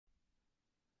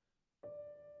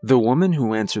The woman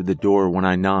who answered the door when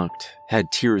I knocked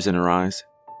had tears in her eyes.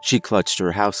 She clutched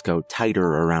her housecoat tighter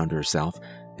around herself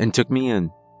and took me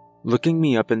in, looking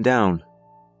me up and down.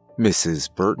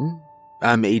 "Mrs. Burton?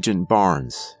 I'm Agent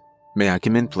Barnes. May I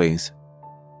come in, please?"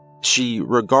 She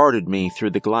regarded me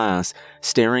through the glass,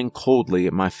 staring coldly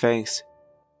at my face.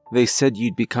 "They said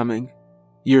you'd be coming.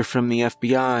 You're from the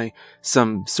FBI,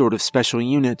 some sort of special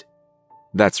unit."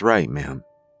 "That's right, ma'am,"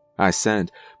 I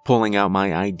said, pulling out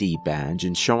my ID badge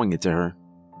and showing it to her.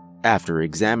 After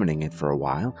examining it for a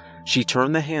while, she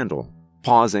turned the handle,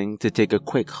 pausing to take a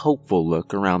quick, hopeful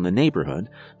look around the neighborhood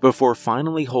before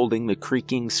finally holding the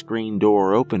creaking screen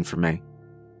door open for me.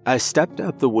 I stepped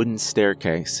up the wooden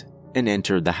staircase and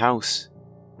entered the house.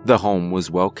 The home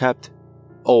was well kept,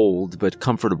 old but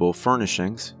comfortable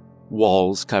furnishings,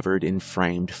 walls covered in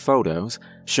framed photos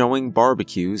showing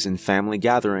barbecues and family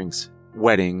gatherings,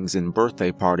 weddings and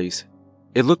birthday parties.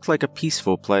 It looked like a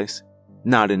peaceful place,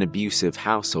 not an abusive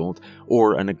household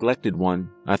or a neglected one,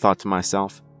 I thought to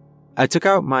myself. I took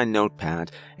out my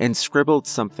notepad and scribbled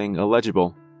something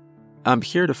illegible. "I'm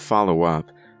here to follow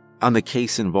up on the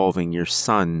case involving your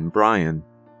son, Brian.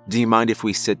 Do you mind if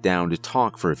we sit down to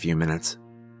talk for a few minutes?"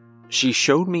 She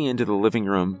showed me into the living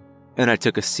room, and I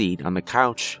took a seat on the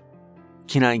couch.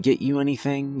 "Can I get you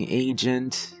anything,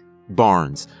 Agent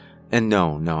Barnes?" And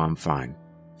no, I'm fine.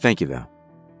 Thank you, though.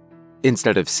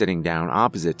 Instead of sitting down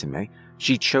opposite to me,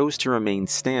 she chose to remain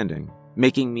standing,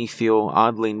 making me feel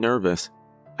oddly nervous.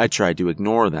 I tried to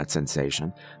ignore that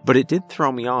sensation, but it did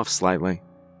throw me off slightly.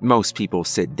 Most people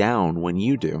sit down when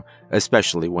you do,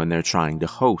 especially when they're trying to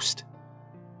host.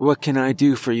 "What can I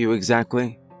do for you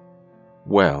exactly?"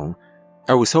 "Well,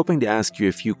 I was hoping to ask you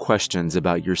a few questions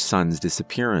about your son's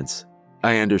disappearance.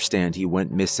 I understand he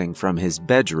went missing from his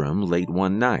bedroom late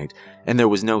one night, and there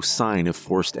was no sign of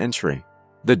forced entry.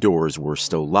 The doors were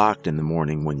still locked in the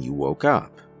morning when you woke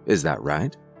up. Is that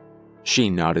right?" She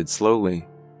nodded slowly.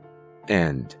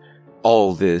 "And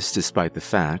all this despite the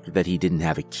fact that he didn't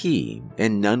have a key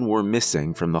and none were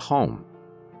missing from the home."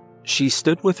 She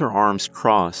stood with her arms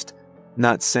crossed,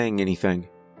 not saying anything.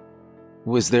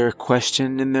 "Was there a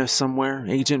question in there somewhere,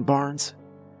 Agent Barnes?"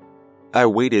 I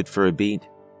waited for a beat.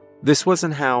 This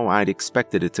wasn't how I'd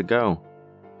expected it to go.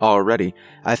 Already,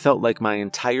 I felt like my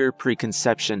entire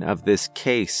preconception of this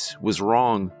case was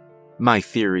wrong. My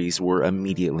theories were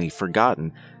immediately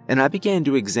forgotten, and I began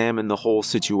to examine the whole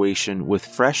situation with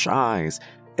fresh eyes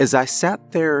as I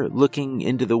sat there looking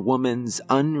into the woman's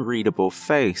unreadable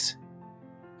face.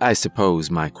 I suppose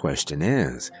my question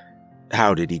is,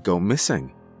 how did he go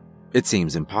missing? It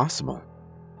seems impossible.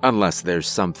 Unless there's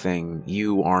something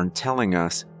you aren't telling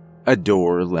us. A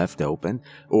door left open,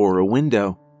 or a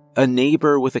window. A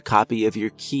neighbor with a copy of your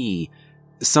key.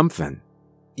 Something.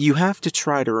 You have to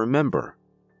try to remember.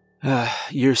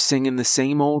 You're singing the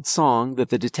same old song that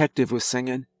the detective was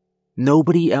singing.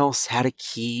 Nobody else had a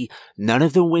key. None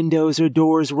of the windows or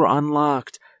doors were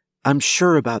unlocked. I'm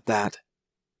sure about that.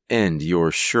 And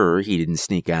you're sure he didn't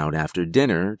sneak out after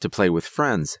dinner to play with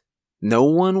friends? No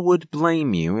one would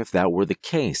blame you if that were the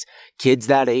case. Kids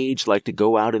that age like to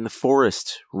go out in the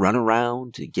forest, run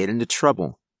around, get into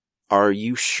trouble. Are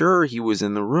you sure he was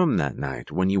in the room that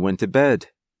night when you went to bed?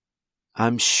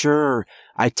 I'm sure.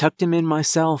 I tucked him in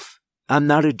myself. I'm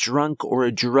not a drunk or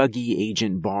a druggie,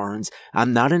 Agent Barnes.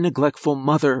 I'm not a neglectful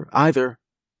mother either.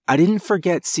 I didn't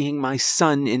forget seeing my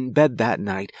son in bed that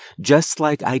night, just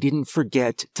like I didn't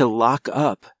forget to lock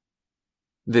up.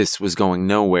 This was going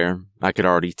nowhere, I could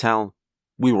already tell.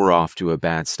 We were off to a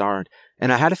bad start,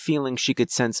 and I had a feeling she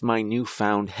could sense my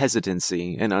newfound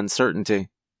hesitancy and uncertainty.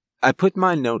 I put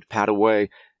my notepad away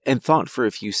and thought for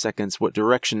a few seconds what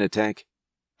direction to take.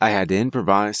 I had to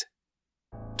improvise.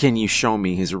 Can you show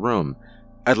me his room?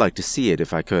 I'd like to see it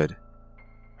if I could.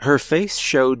 Her face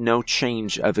showed no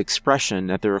change of expression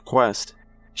at the request.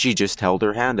 She just held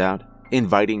her hand out,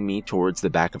 inviting me towards the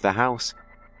back of the house.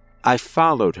 I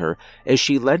followed her as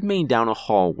she led me down a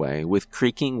hallway with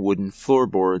creaking wooden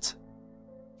floorboards.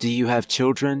 Do you have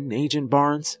children, Agent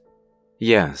Barnes?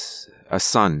 Yes, a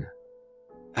son.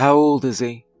 How old is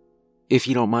he, if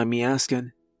you don't mind me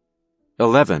asking?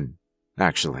 11,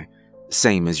 actually.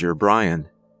 Same as your Brian.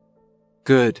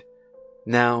 Good.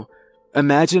 Now,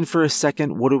 imagine for a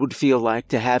second what it would feel like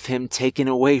to have him taken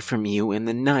away from you in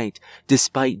the night,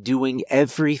 despite doing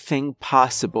everything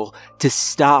possible to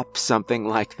stop something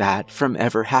like that from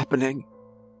ever happening.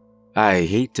 I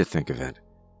hate to think of it.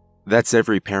 That's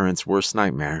every parent's worst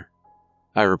nightmare.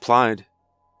 I replied.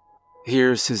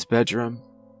 Here's his bedroom,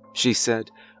 she said,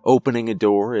 opening a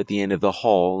door at the end of the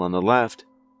hall on the left.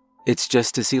 It's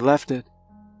just as he left it.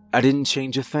 I didn't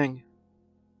change a thing.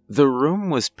 The room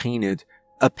was painted,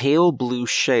 A pale blue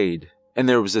shade, and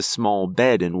there was a small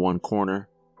bed in one corner,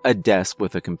 a desk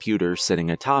with a computer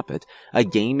sitting atop it, a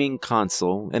gaming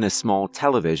console, and a small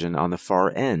television on the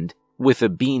far end, with a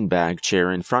beanbag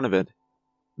chair in front of it.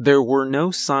 There were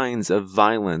no signs of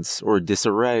violence or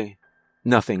disarray.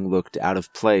 Nothing looked out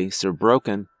of place or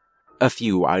broken. A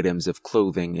few items of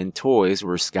clothing and toys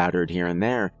were scattered here and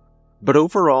there, but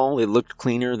overall it looked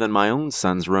cleaner than my own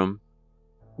son's room.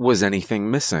 Was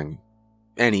anything missing?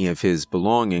 Any of his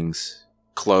belongings?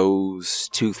 Clothes,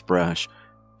 toothbrush,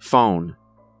 phone?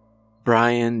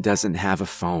 Brian doesn't have a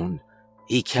phone.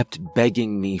 He kept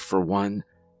begging me for one,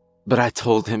 but I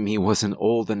told him he wasn't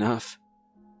old enough.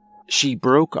 She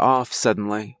broke off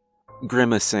suddenly,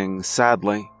 grimacing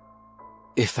sadly.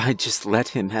 If I'd just let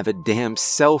him have a damn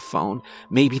cell phone,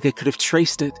 maybe they could have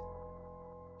traced it.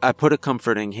 I put a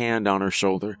comforting hand on her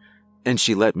shoulder, and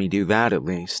she let me do that at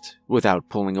least, without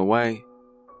pulling away.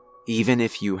 Even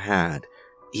if you had,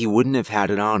 he wouldn't have had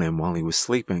it on him while he was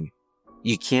sleeping.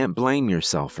 You can't blame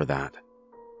yourself for that,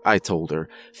 I told her,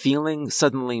 feeling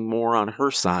suddenly more on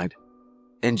her side.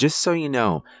 And just so you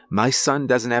know, my son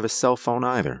doesn't have a cell phone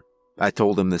either. I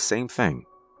told him the same thing.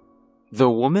 The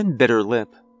woman bit her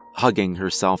lip, hugging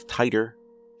herself tighter.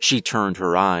 She turned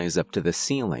her eyes up to the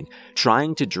ceiling,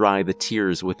 trying to dry the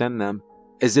tears within them,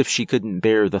 as if she couldn't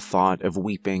bear the thought of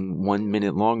weeping 1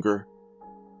 minute longer.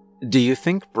 Do you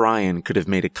think Brian could have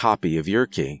made a copy of your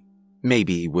key?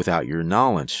 Maybe without your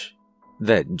knowledge.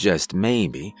 That just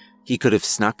maybe, he could have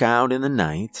snuck out in the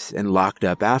night and locked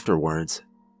up afterwards.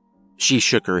 She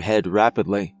shook her head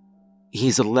rapidly.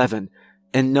 He's 11,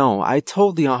 and no, I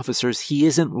told the officers he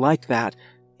isn't like that.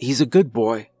 He's a good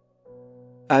boy.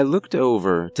 I looked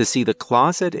over to see the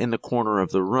closet in the corner of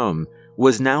the room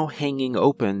was now hanging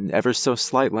open ever so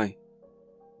slightly.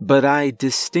 But I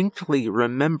distinctly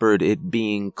remembered it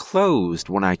being closed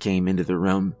when I came into the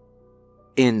room.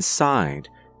 Inside,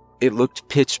 it looked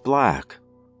pitch black.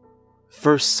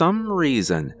 For some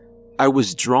reason, I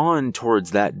was drawn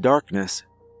towards that darkness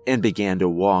and began to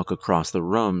walk across the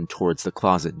room towards the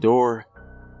closet door.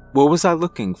 What was I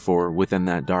looking for within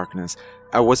that darkness?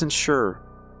 I wasn't sure,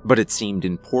 but it seemed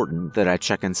important that I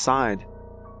check inside.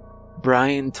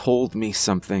 Brian told me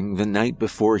something the night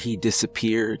before he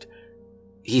disappeared.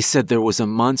 He said there was a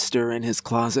monster in his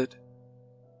closet.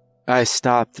 I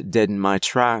stopped dead in my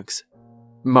tracks.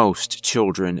 Most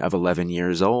children of 11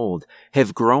 years old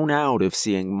have grown out of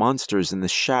seeing monsters in the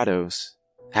shadows,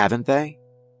 haven't they?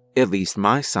 At least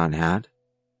my son had.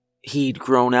 He'd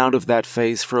grown out of that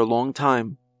phase for a long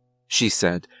time, she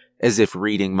said, as if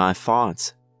reading my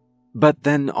thoughts. But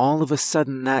then all of a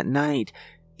sudden that night,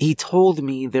 he told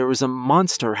me there was a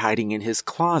monster hiding in his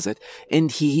closet,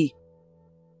 and he...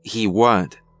 He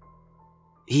what?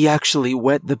 He actually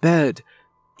wet the bed.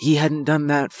 He hadn't done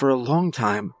that for a long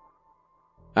time.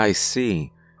 I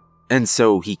see. And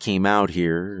so he came out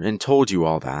here and told you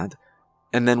all that.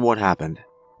 And then what happened?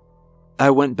 I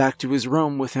went back to his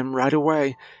room with him right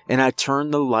away, and I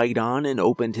turned the light on and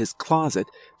opened his closet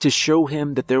to show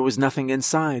him that there was nothing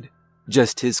inside,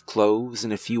 just his clothes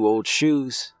and a few old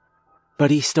shoes.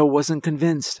 But he still wasn't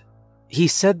convinced. He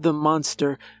said the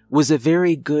monster was a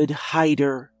very good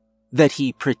hider, that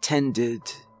he pretended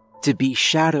to be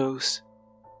shadows.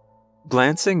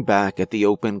 Glancing back at the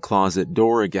open closet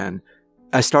door again,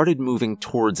 I started moving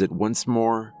towards it once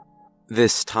more,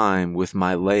 this time with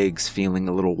my legs feeling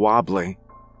a little wobbly.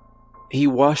 He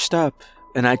washed up,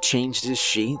 and I changed his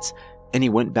sheets, and he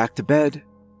went back to bed.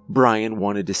 Brian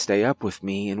wanted to stay up with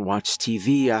me and watch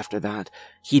TV after that.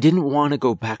 He didn't want to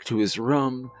go back to his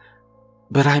room,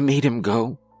 but I made him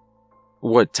go.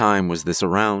 What time was this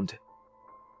around?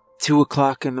 2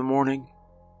 o'clock in the morning.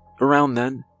 Around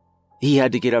then, he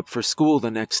had to get up for school the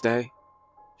next day,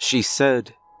 she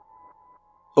said.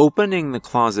 Opening the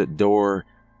closet door,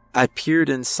 I peered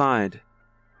inside.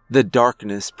 The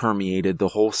darkness permeated the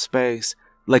whole space,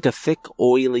 like a thick,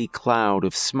 oily cloud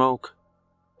of smoke.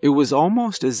 It was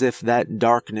almost as if that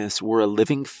darkness were a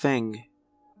living thing,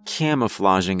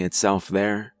 camouflaging itself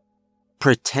there,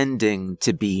 pretending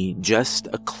to be just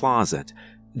a closet,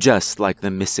 just like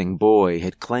the missing boy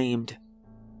had claimed.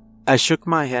 I shook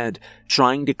my head,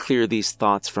 trying to clear these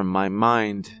thoughts from my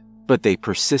mind, but they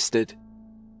persisted.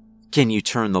 Can you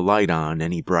turn the light on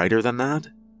any brighter than that?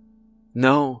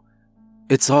 No,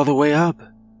 it's all the way up.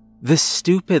 This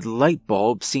stupid light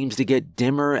bulb seems to get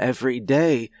dimmer every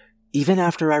day, even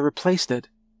after I replaced it.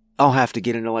 I'll have to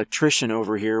get an electrician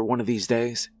over here one of these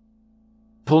days.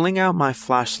 Pulling out my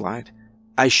flashlight,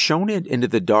 I shone it into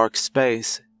the dark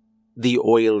space. The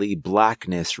oily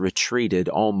blackness retreated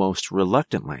almost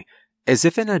reluctantly, as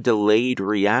if in a delayed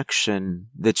reaction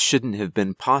that shouldn't have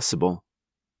been possible.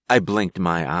 I blinked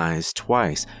my eyes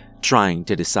twice, trying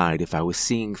to decide if I was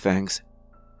seeing things.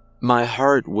 My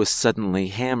heart was suddenly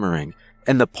hammering,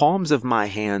 and the palms of my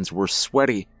hands were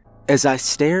sweaty as I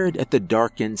stared at the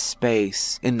darkened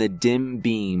space in the dim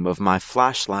beam of my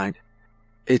flashlight.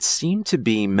 It seemed to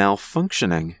be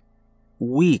malfunctioning,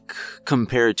 weak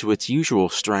compared to its usual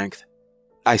strength.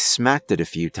 I smacked it a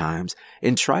few times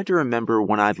and tried to remember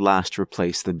when I'd last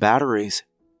replaced the batteries.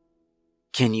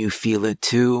 "Can you feel it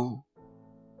too?"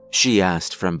 she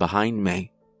asked from behind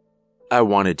me. I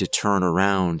wanted to turn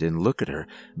around and look at her,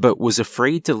 but was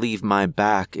afraid to leave my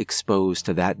back exposed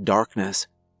to that darkness.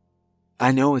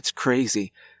 "I know it's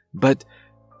crazy, but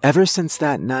ever since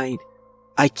that night,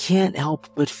 I can't help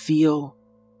but feel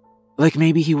like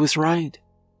maybe he was right.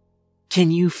 Can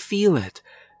you feel it?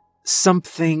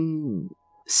 Something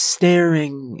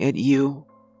staring at you."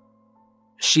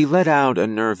 She let out a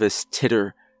nervous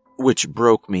titter, which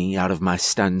broke me out of my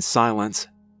stunned silence.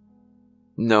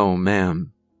 "No,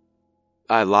 ma'am.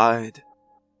 I lied.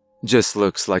 Just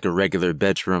looks like a regular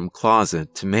bedroom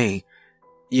closet to me.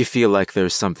 You feel like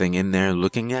there's something in there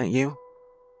looking at you?"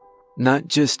 "Not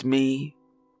just me.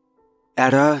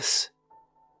 At us.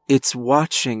 It's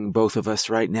watching both of us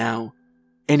right now,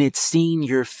 and it's seen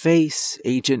your face,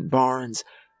 Agent Barnes.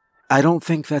 I don't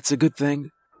think that's a good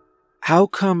thing. How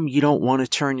come you don't want to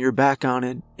turn your back on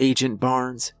it, Agent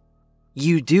Barnes?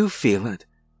 You do feel it.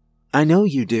 I know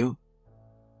you do.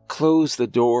 Close the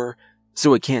door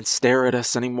so it can't stare at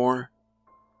us anymore.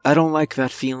 I don't like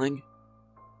that feeling."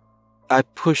 I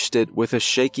pushed it with a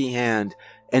shaky hand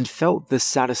and felt the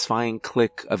satisfying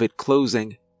click of it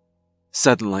closing.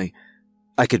 Suddenly,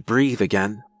 I could breathe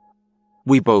again.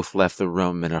 We both left the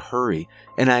room in a hurry,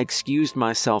 and I excused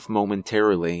myself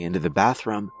momentarily into the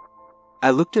bathroom.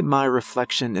 I looked at my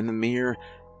reflection in the mirror,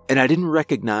 and I didn't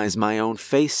recognize my own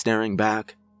face staring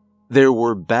back. There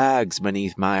were bags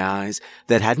beneath my eyes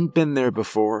that hadn't been there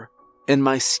before, and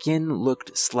my skin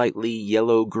looked slightly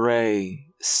yellow-gray,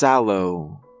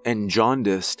 sallow, and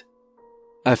jaundiced.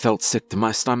 I felt sick to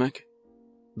my stomach.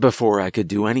 Before I could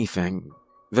do anything,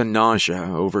 the nausea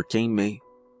overcame me.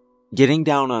 Getting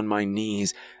down on my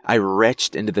knees, I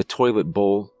retched into the toilet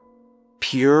bowl.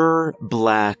 Pure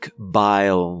black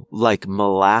bile like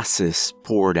molasses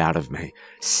poured out of me,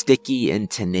 sticky and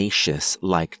tenacious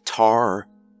like tar.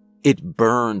 It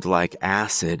burned like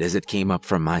acid as it came up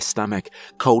from my stomach,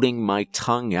 coating my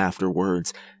tongue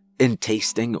afterwards, and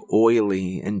tasting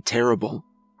oily and terrible.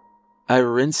 I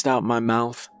rinsed out my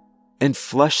mouth and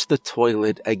flushed the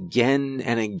toilet again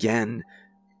and again,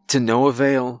 to no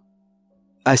avail.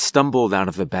 I stumbled out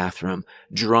of the bathroom,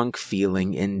 drunk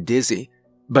feeling and dizzy,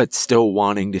 but still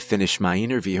wanting to finish my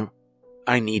interview.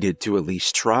 I needed to at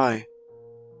least try.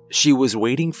 She was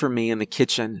waiting for me in the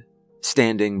kitchen,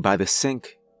 standing by the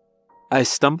sink. I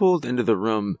stumbled into the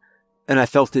room, and I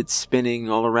felt it spinning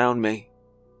all around me.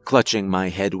 Clutching my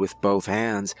head with both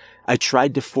hands, I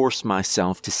tried to force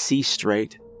myself to see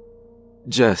straight.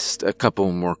 "Just a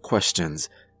couple more questions,"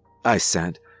 I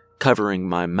said, covering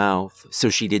my mouth so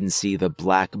she didn't see the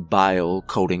black bile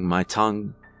coating my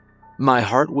tongue. My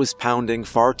heart was pounding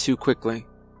far too quickly,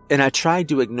 and I tried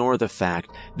to ignore the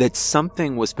fact that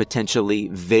something was potentially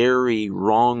very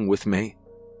wrong with me,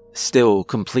 still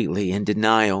completely in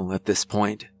denial at this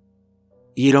point.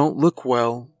 "You don't look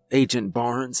well, Agent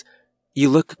Barnes. You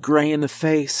look gray in the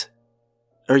face.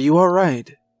 Are you all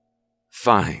right?"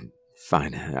 Fine,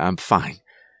 I'm fine.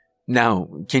 Now,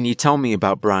 can you tell me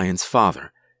about Brian's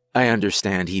father? I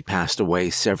understand he passed away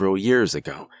several years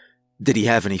ago. Did he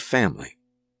have any family?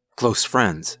 Close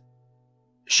friends?"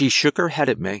 She shook her head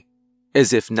at me,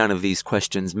 as if none of these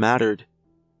questions mattered.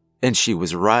 And she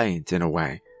was right, in a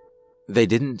way. They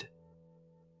didn't.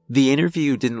 The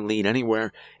interview didn't lead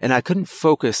anywhere, and I couldn't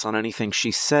focus on anything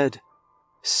she said.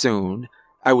 Soon,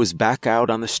 I was back out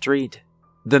on the street,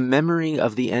 the memory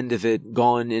of the end of it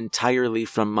gone entirely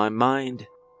from my mind.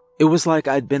 It was like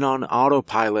I'd been on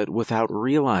autopilot without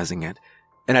realizing it,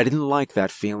 and I didn't like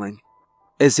that feeling.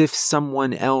 As if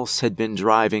someone else had been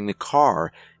driving the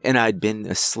car and I'd been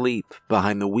asleep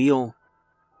behind the wheel.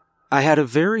 I had a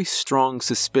very strong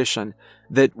suspicion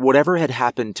that whatever had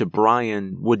happened to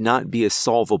Brian would not be a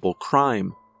solvable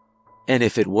crime, and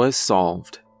if it was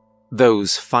solved,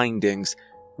 those findings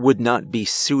would not be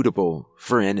suitable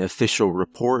for an official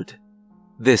report.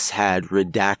 This had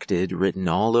redacted written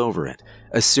all over it,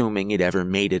 assuming it ever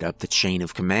made it up the chain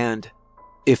of command.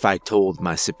 If I told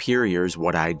my superiors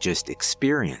what I'd just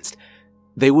experienced,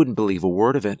 they wouldn't believe a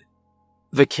word of it.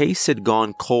 The case had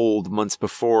gone cold months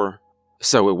before,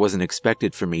 so it wasn't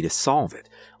expected for me to solve it,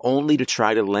 only to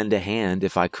try to lend a hand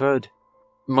if I could.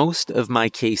 Most of my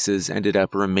cases ended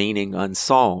up remaining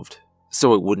unsolved,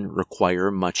 so it wouldn't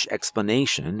require much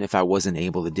explanation if I wasn't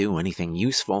able to do anything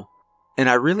useful, and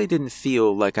I really didn't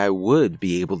feel like I would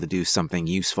be able to do something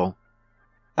useful.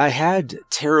 I had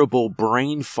terrible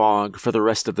brain fog for the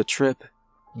rest of the trip,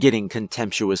 getting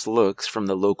contemptuous looks from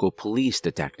the local police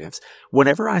detectives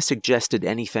whenever I suggested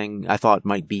anything I thought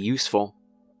might be useful.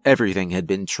 Everything had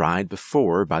been tried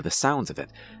before by the sounds of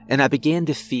it, and I began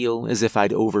to feel as if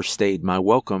I'd overstayed my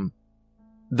welcome.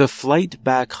 The flight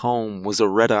back home was a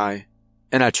red-eye,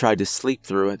 and I tried to sleep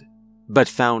through it, but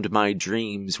found my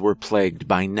dreams were plagued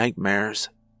by nightmares.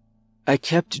 I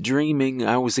kept dreaming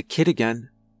I was a kid again,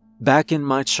 back in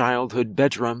my childhood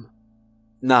bedroom.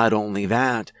 Not only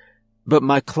that, but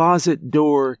my closet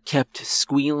door kept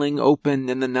squealing open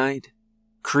in the night,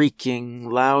 creaking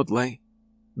loudly,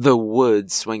 the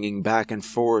wood swinging back and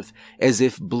forth as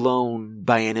if blown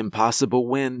by an impossible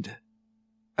wind.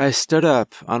 I stood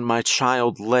up on my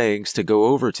child legs to go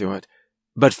over to it,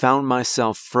 but found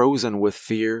myself frozen with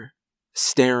fear,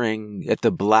 staring at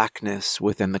the blackness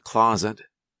within the closet.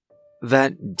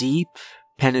 That deep,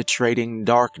 penetrating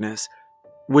darkness,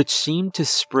 which seemed to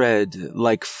spread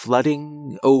like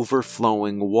flooding,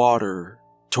 overflowing water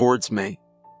towards me.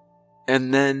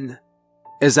 And then,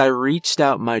 as I reached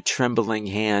out my trembling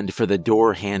hand for the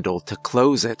door handle to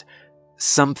close it,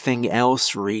 something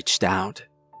else reached out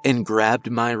and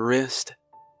grabbed my wrist.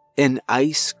 An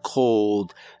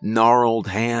ice-cold, gnarled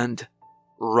hand,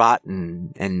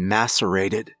 rotten and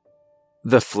macerated.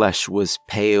 The flesh was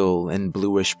pale and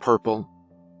bluish-purple,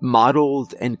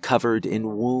 mottled and covered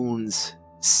in wounds,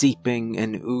 seeping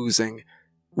and oozing,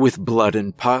 with blood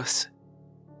and pus.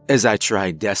 As I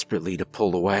tried desperately to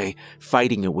pull away,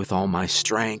 fighting it with all my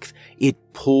strength, it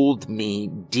pulled me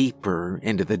deeper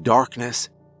into the darkness.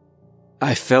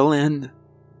 I fell in,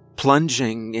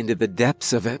 plunging into the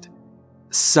depths of it,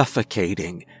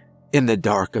 suffocating in the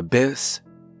dark abyss.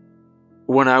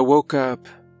 When I woke up,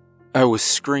 I was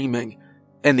screaming,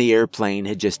 and the airplane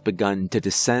had just begun to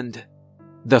descend.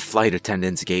 The flight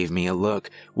attendants gave me a look,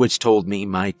 which told me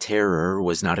my terror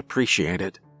was not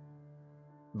appreciated.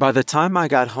 By the time I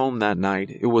got home that night,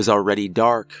 it was already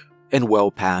dark and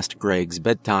well past Greg's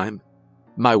bedtime.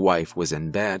 My wife was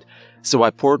in bed, so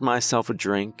I poured myself a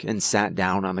drink and sat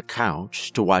down on the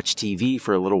couch to watch TV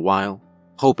for a little while,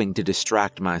 hoping to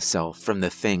distract myself from the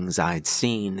things I'd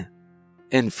seen.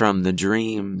 And from the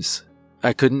dreams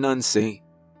I couldn't unsee.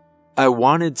 I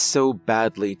wanted so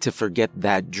badly to forget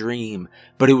that dream,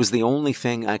 but it was the only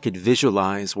thing I could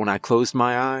visualize when I closed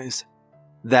my eyes.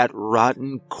 That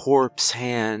rotten corpse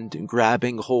hand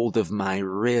grabbing hold of my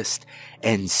wrist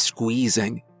and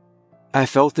squeezing. I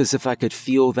felt as if I could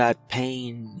feel that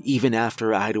pain even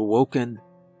after I'd awoken.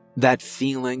 That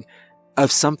feeling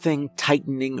of something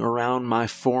tightening around my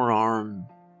forearm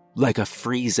like a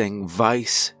freezing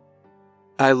vice.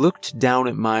 I looked down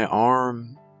at my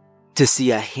arm to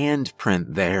see a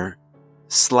handprint there,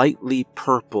 slightly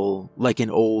purple like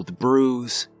an old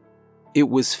bruise. It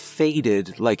was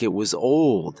faded like it was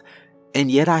old, and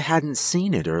yet I hadn't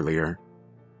seen it earlier.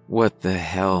 What the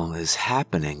hell is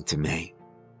happening to me?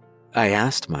 I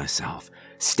asked myself,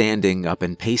 standing up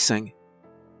and pacing.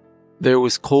 There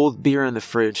was cold beer in the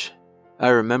fridge, I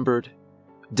remembered.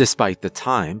 Despite the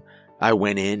time, I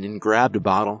went in and grabbed a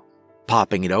bottle,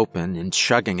 popping it open and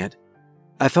chugging it.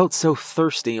 I felt so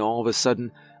thirsty all of a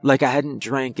sudden, like I hadn't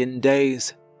drank in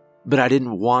days, but I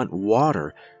didn't want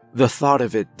water. The thought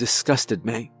of it disgusted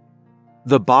me.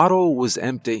 The bottle was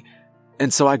empty,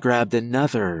 and so I grabbed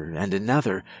another and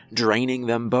another, draining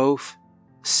them both.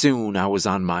 Soon I was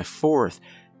on my fourth,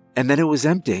 and then it was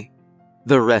empty.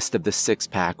 The rest of the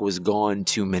six-pack was gone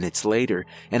 2 minutes later,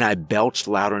 and I belched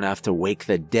loud enough to wake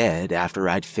the dead after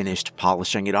I'd finished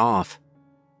polishing it off.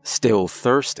 Still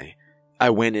thirsty, I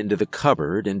went into the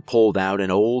cupboard and pulled out an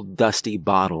old dusty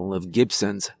bottle of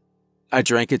Gibson's. I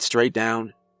drank it straight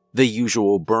down, the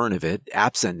usual burn of it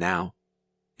absent now.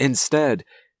 Instead,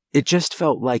 it just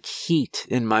felt like heat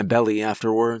in my belly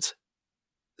afterwards.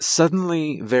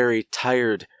 Suddenly very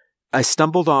tired, I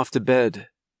stumbled off to bed,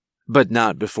 but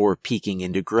not before peeking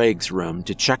into Greg's room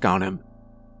to check on him.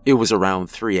 It was around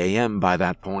 3 a.m. by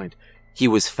that point. He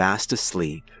was fast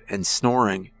asleep and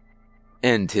snoring,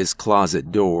 and his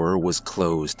closet door was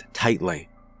closed tightly.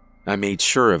 I made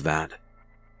sure of that.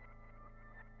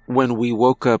 When we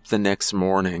woke up the next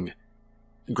morning,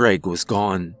 Greg was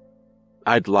gone.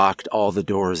 I'd locked all the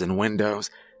doors and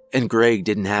windows, and Greg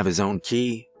didn't have his own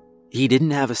key. He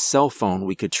didn't have a cell phone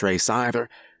we could trace either,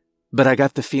 but I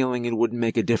got the feeling it wouldn't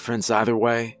make a difference either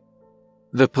way.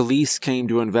 The police came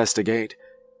to investigate,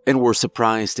 and were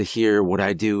surprised to hear what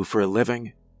I do for a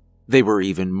living. They were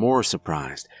even more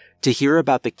surprised to hear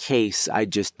about the case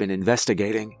I'd just been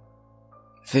investigating.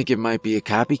 Think it might be a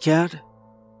copycat?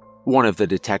 One of the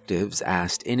detectives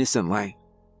asked innocently.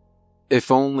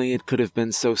 If only it could have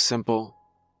been so simple.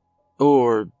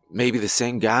 Or maybe the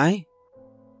same guy?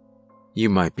 You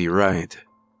might be right,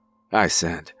 I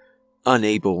said,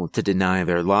 unable to deny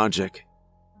their logic.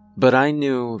 But I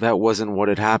knew that wasn't what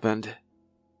had happened.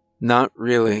 Not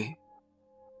really.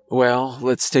 Well,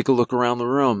 let's take a look around the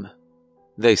room,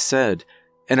 they said,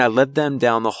 and I led them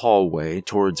down the hallway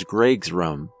towards Greg's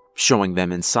room, showing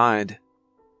them inside.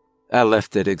 I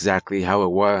left it exactly how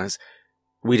it was.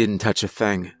 We didn't touch a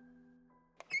thing.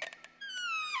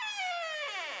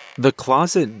 The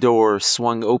closet door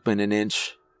swung open an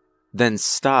inch, then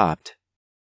stopped.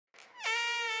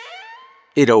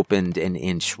 It opened an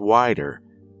inch wider,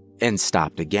 and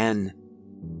stopped again.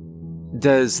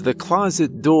 Does the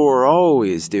closet door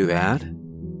always do that?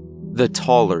 The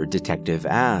taller detective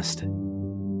asked.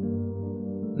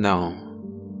 No.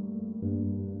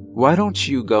 Why don't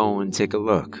you go and take a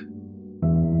look?